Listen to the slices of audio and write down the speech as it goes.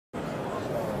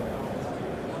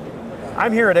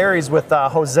I'm here at Aries with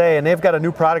Jose, and they've got a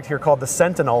new product here called the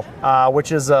Sentinel,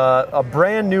 which is a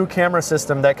brand new camera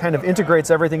system that kind of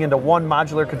integrates everything into one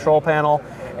modular control panel,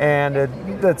 and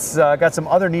it's got some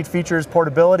other neat features,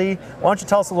 portability. Why don't you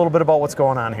tell us a little bit about what's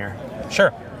going on here?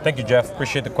 Sure. Thank you, Jeff.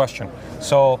 Appreciate the question.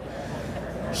 So,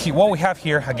 what we have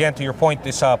here, again, to your point,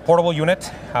 is a portable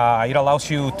unit. It allows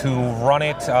you to run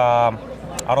it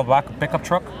out of back pickup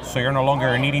truck, so you're no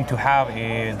longer needing to have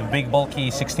the big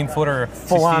bulky 16-footer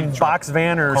full-on box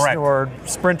van or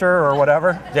Sprinter or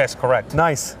whatever. Yes, correct.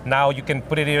 Nice. Now you can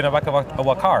put it in the back of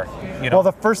a car. Well,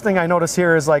 the first thing I notice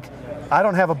here is like I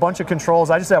don't have a bunch of controls.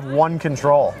 I just have one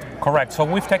control. Correct. So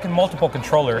we've taken multiple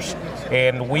controllers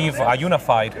and we've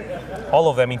unified all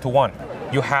of them into one.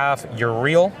 You have your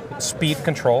real speed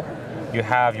control, you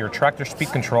have your tractor speed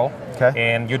control,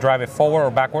 and you drive it forward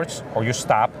or backwards, or you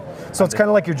stop. So it's kind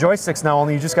of like your joysticks now,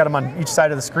 only you just got them on each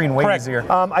side of the screen, way easier.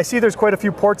 I see there's quite a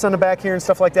few ports on the back here and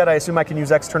stuff like that. I assume I can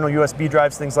use external USB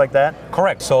drives, things like that?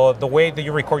 Correct. So the way that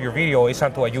you record your video is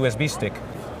onto a USB stick.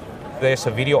 There's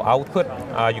a video output.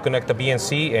 You connect the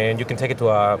BNC and you can take it to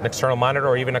an external monitor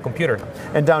or even a computer.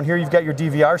 And down here you've got your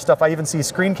DVR stuff. I even see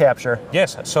screen capture.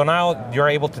 Yes, so now you're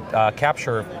able to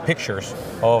capture pictures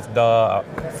of the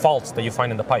faults that you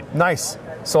find in the pipe. Nice.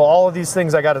 So all of these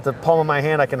things I got at the palm of my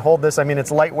hand. I can hold this. I mean, it's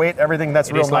lightweight, everything.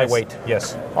 That's real nice. It is lightweight,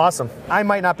 yes. Awesome. I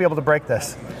might not be able to break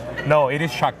this. No, it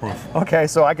is shockproof. Okay,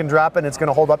 so I can drop it and it's going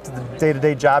to hold up to the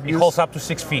day-to-day job use? It holds up to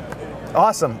 6 feet.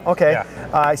 Awesome. Okay. Yeah.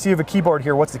 I see you have a keyboard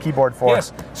here. What's the keyboard for?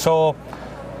 Yes. So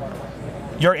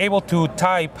you're able to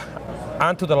type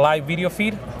onto the live video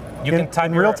feed. You can type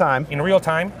in real time. In real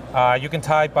time. You can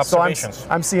type observations. So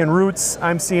I'm seeing roots.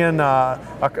 I'm seeing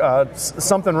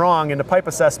something wrong in the pipe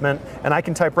assessment, and I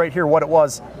can type right here what it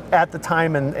was at the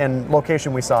time and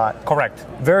location we saw it. Correct.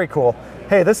 Very cool.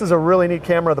 Hey, this is a really neat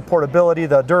camera. The portability,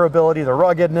 the durability, the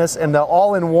ruggedness, and the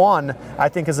all-in-one, I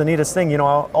think, is the neatest thing. You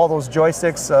know, all those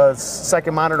joysticks,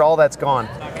 second monitor, all that's gone.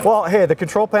 Well, hey, the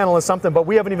control panel is something, but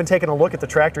we haven't even taken a look at the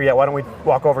tractor yet. Why don't we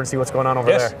walk over and see what's going on over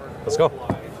there? Yes, let's go.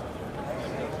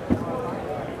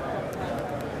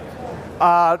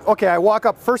 Okay, I walk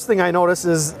up. First thing I notice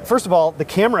is, first of all, the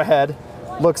camera head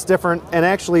looks different, and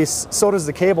actually, so does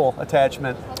the cable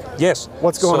attachment. Yes.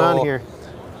 What's going on here?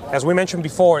 As we mentioned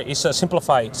before, it's a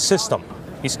simplified system.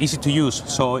 It's easy to use.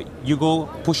 So you go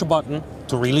push a button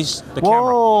to release the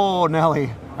camera. Whoa, Nelly,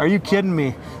 are you kidding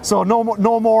me? So no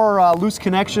more loose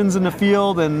connections in the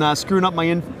field and screwing up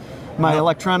my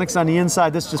electronics on the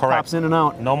inside. This just pops in and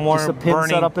out. No more just a pin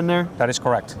burning. set up in there? That is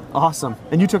correct. Awesome.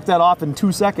 And you took that off in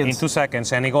 2 seconds? In 2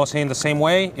 seconds, and it goes in the same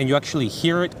way, and you actually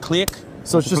hear it click.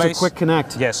 So it's just a quick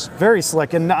connect. Yes. Very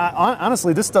slick. And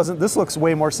honestly, this looks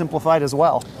way more simplified as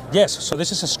well. Yes. So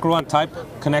this is a screw-on type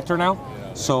connector now,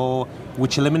 so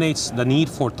which eliminates the need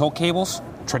for tow cables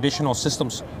traditional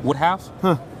systems would have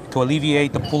to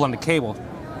alleviate the pull on the cable.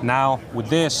 Now with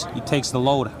this, it takes the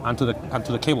load onto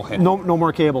the cable head. No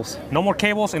more cables. No more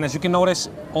cables, and as you can notice,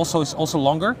 it's also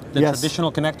longer than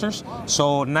traditional connectors.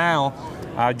 So now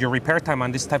your repair time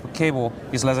on this type of cable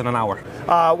is less than an hour.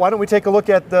 Why don't we take a look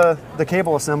at the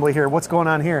cable assembly here? What's going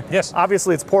on here? Yes.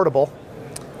 Obviously it's portable.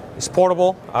 It's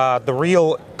portable. The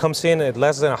reel comes in at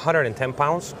less than 110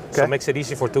 pounds, so it makes it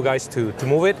easy for two guys to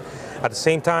move it. At the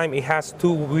same time, it has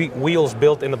two wheels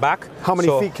built in the back. How many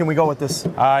feet can we go with this?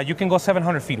 You can go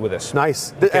 700 feet with this.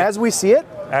 Nice. Okay. As we see it?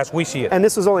 As we see it. And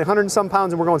this is only 100 and some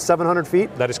pounds and we're going 700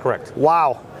 feet? That is correct.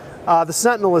 Wow. The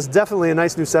Sentinel is definitely a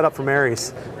nice new setup from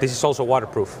Aries. This is also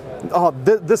waterproof. Oh,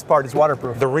 this part is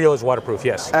waterproof? The reel is waterproof,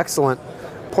 yes. Excellent.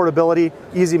 Portability,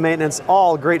 easy maintenance,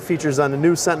 all great features on the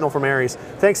new Sentinel from Aries.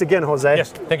 Thanks again, Jose.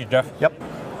 Yes, thank you, Jeff. Yep.